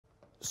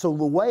So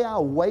the way I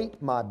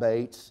weight my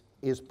baits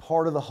is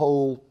part of the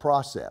whole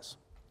process.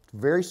 It's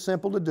very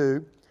simple to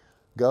do.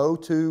 Go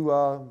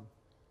to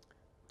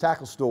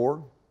tackle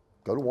store,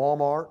 go to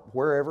Walmart,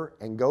 wherever,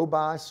 and go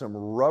buy some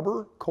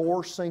rubber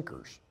core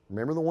sinkers.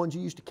 Remember the ones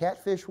you used to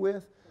catfish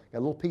with? Got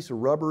a little piece of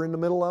rubber in the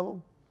middle of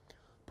them.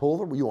 Pull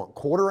them. You want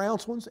 1/4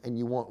 ounce ones and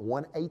you want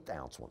 1/8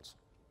 ounce ones.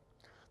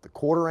 The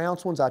 1/4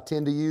 ounce ones I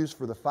tend to use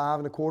for the 5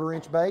 1/4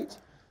 inch baits.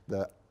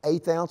 The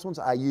 1/8 ounce ones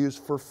I use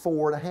for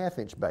 4 1/2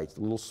 inch baits,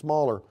 the little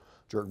smaller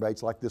jerk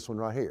baits like this one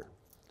right here.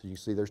 So you can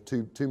see there's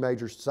two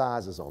major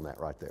sizes on that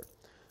right there.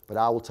 But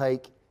I will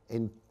take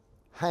and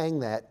hang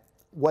that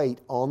weight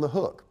on the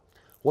hook.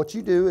 What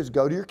you do is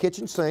go to your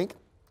kitchen sink,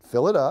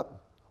 fill it up.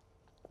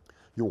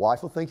 Your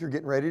wife will think you're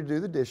getting ready to do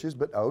the dishes,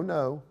 but oh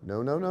no,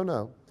 no, no, no,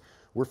 no.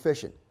 We're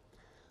fishing.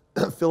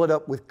 Fill it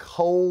up with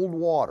cold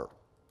water,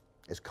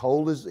 as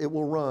cold as it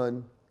will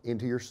run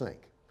into your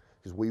sink.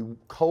 Because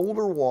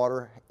colder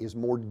water is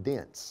more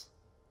dense.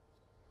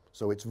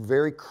 So it's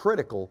very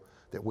critical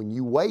that when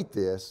you weight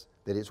this,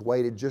 that it's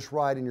weighted just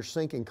right in your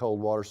sink in cold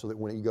water so that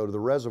when you go to the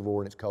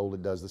reservoir and it's cold,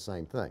 it does the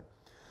same thing.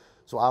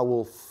 So I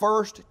will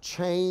first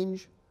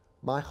change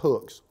my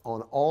hooks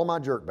on all my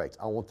jerk baits.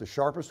 I want the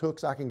sharpest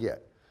hooks I can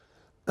get.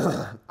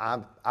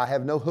 I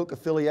have no hook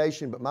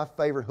affiliation, but my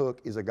favorite hook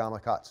is a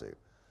Gamakatsu.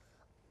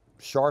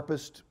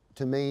 Sharpest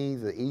to me,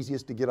 the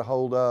easiest to get a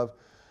hold of.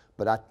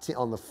 But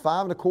on the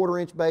 5 1/4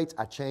 inch baits,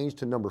 I changed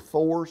to number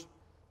 4s.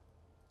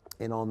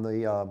 And on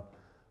the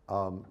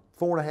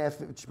 4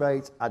 1/2 inch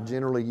baits, I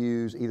generally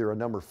use either a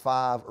number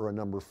 5 or a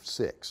number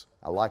 6.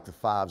 I like the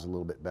 5s a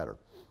little bit better.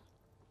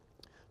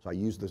 So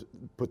I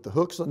put the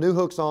hooks, new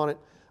hooks on it.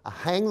 I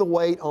hang the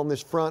weight on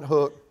this front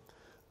hook,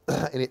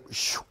 and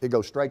it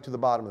goes straight to the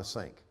bottom of the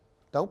sink.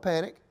 Don't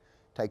panic.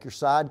 Take your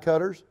side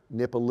cutters,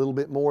 nip a little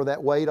bit more of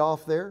that weight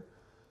off there.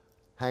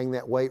 Hang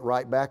that weight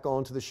right back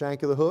onto the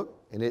shank of the hook,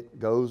 and it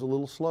goes a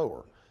little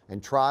slower.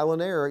 And trial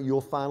and error, you'll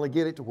finally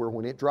get it to where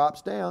when it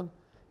drops down,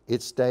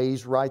 it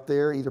stays right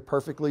there, either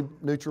perfectly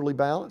neutrally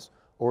balanced,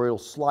 or it'll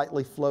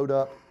slightly float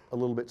up a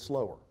little bit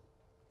slower.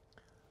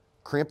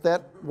 Crimp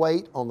that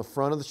weight on the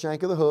front of the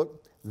shank of the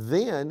hook,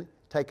 then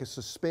take a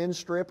suspend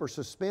strip or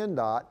suspend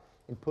dot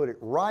and put it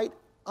right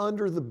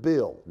under the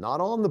bill, not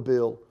on the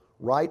bill,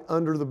 right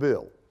under the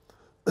bill.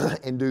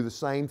 And do the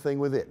same thing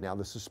with it. Now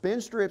the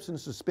suspend strips and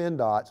suspend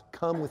dots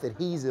come with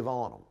adhesive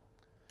on them.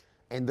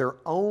 And there's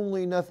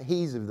only enough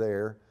adhesive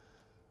there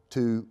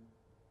to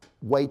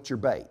weight your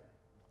bait.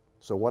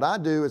 So what I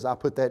do is I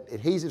put that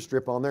adhesive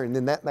strip on there, and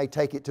then that may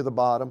take it to the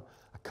bottom.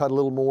 I cut a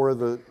little more of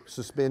the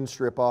suspend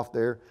strip off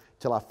there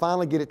till I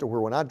finally get it to where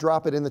when I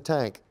drop it in the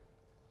tank,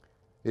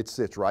 it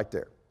sits right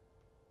there.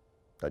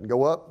 Doesn't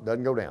go up,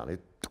 doesn't go down.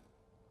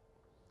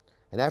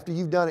 And after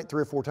you've done it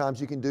 3 or 4 times,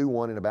 you can do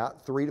one in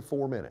about 3 to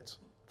 4 minutes.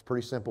 It's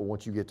pretty simple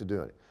once you get to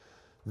doing it.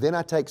 Then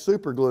I take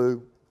super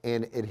glue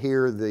and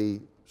adhere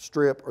the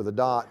strip or the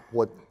dot,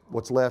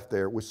 what's left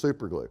there, with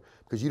super glue.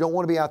 Because you don't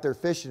want to be out there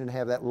fishing and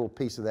have that little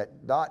piece of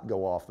that dot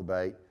go off the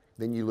bait.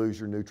 Then you lose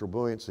your neutral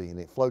buoyancy and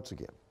it floats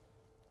again.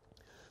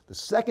 The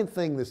second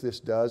thing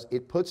this does,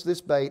 it puts this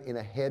bait in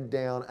a head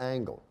down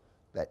angle.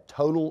 That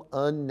total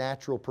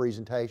unnatural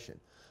presentation.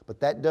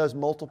 But that does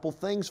multiple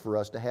things for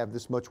us to have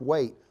this much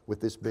weight with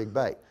this big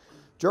bait.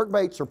 Jerk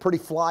baits are pretty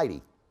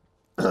flighty.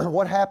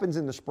 What happens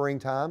in the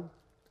springtime?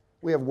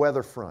 We have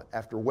weather front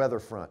after weather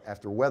front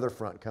after weather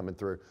front coming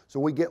through. So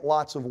we get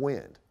lots of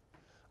wind.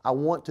 I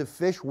want to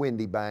fish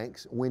windy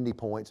banks, windy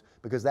points,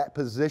 because that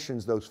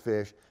positions those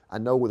fish. I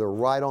know where they're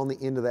right on the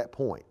end of that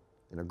point,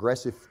 an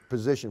aggressive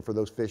position for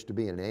those fish to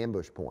be in an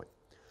ambush point.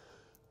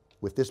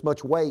 With this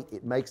much weight,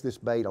 it makes this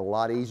bait a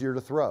lot easier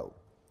to throw.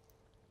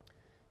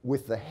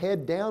 With the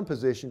head down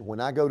position, when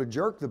I go to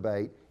jerk the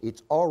bait,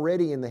 it's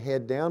already in the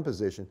head down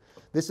position.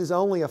 This is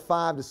only a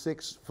 5 to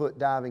 6 foot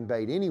diving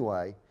bait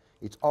anyway.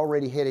 It's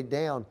already headed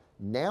down.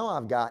 Now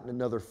I've gotten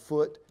another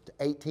foot to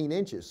 18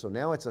 inches. So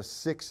now it's a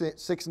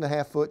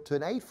 6.5 foot to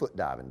an 8 foot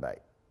diving bait.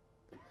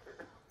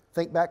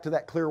 Think back to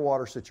that clear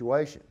water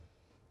situation.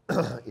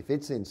 If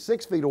it's in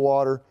 6 feet of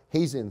water,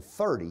 he's in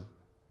 30.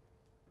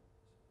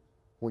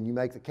 When you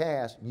make the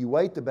cast, you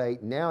weight the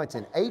bait, now it's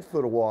in 8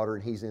 foot of water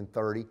and he's in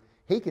 30.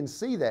 He can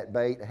see that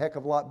bait a heck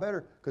of a lot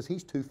better because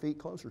he's 2 feet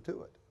closer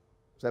to it.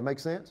 Does that make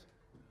sense?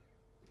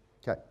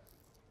 Okay.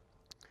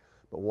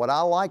 But what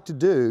I like to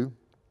do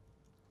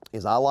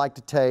is I like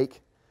to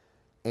take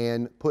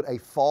and put a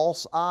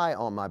false eye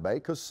on my bait,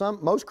 because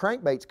most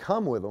crankbaits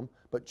come with them,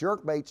 but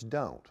jerk baits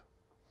don't.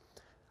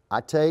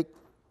 I take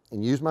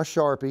and use my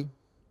Sharpie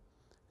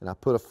and I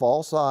put a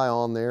false eye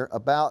on there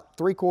about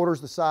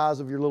 3/4 the size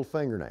of your little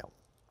fingernail.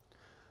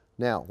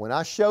 Now, when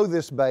I show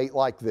this bait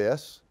like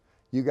this,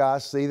 you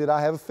guys see that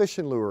I have a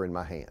fishing lure in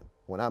my hand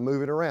when I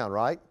move it around,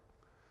 right?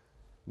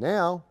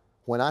 Now,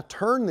 when I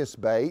turn this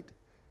bait,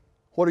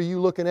 what are you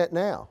looking at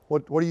now?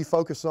 What are you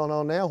focused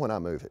on now when I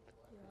move it?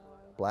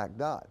 Black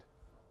dot.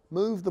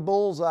 Move the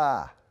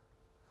bullseye.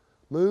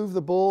 Move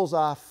the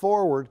bullseye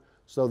forward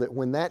so that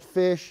when that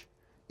fish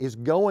is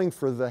going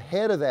for the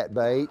head of that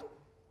bait,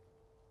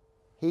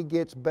 he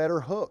gets better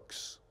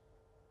hooks.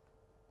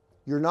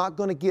 You're not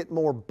going to get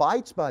more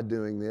bites by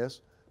doing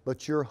this,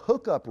 but your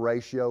hookup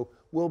ratio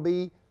will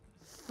be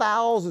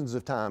thousands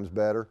of times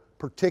better,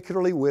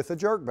 particularly with a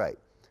jerkbait,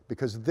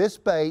 because this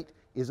bait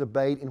is a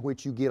bait in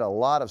which you get a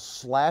lot of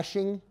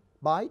slashing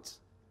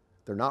bites.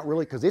 They're not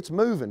really, because it's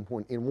moving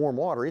when in warm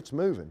water, it's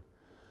moving.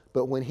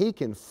 But when he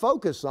can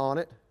focus on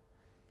it,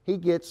 he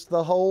gets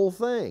the whole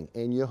thing,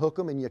 and you hook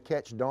them and you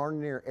catch darn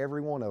near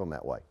every one of them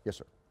that way. Yes,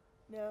 sir.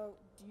 Now,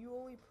 do you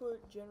only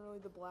put generally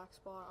the black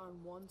spot on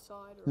one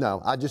side? Or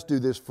No, I just do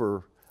this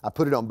I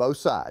put it on both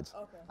sides.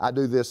 Okay. I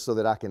do this so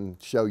that I can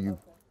show you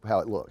how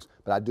it looks,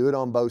 but I do it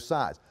on both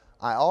sides.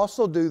 I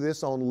also do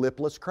this on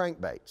lipless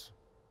crankbaits,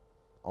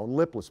 on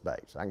lipless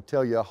baits. I can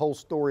tell you a whole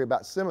story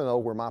about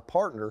Seminole where my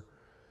partner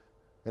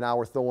and I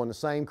were throwing the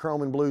same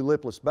chrome and blue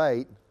lipless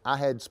bait. I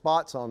had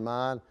spots on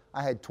mine.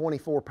 I had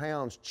 24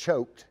 pounds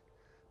choked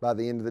by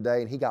the end of the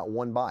day, and he got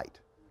one bite.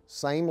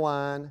 Same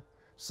line,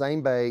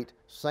 same bait,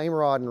 same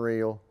rod and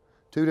reel,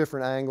 two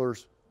different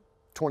anglers,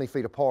 20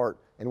 feet apart,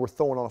 and we're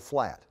throwing on a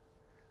flat.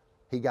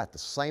 He got the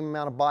same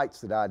amount of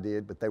bites that I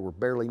did, but they were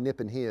barely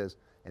nipping his,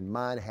 and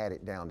mine had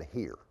it down to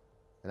here.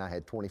 And I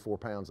had 24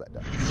 pounds that day.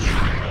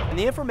 And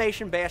the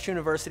information Bass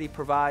University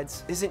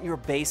provides isn't your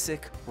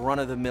basic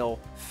run-of-the-mill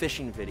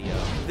fishing video.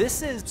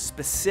 This is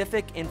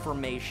specific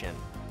information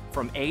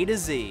from A to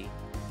Z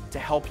to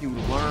help you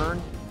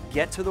learn,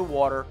 get to the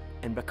water,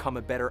 and become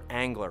a better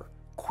angler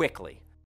quickly.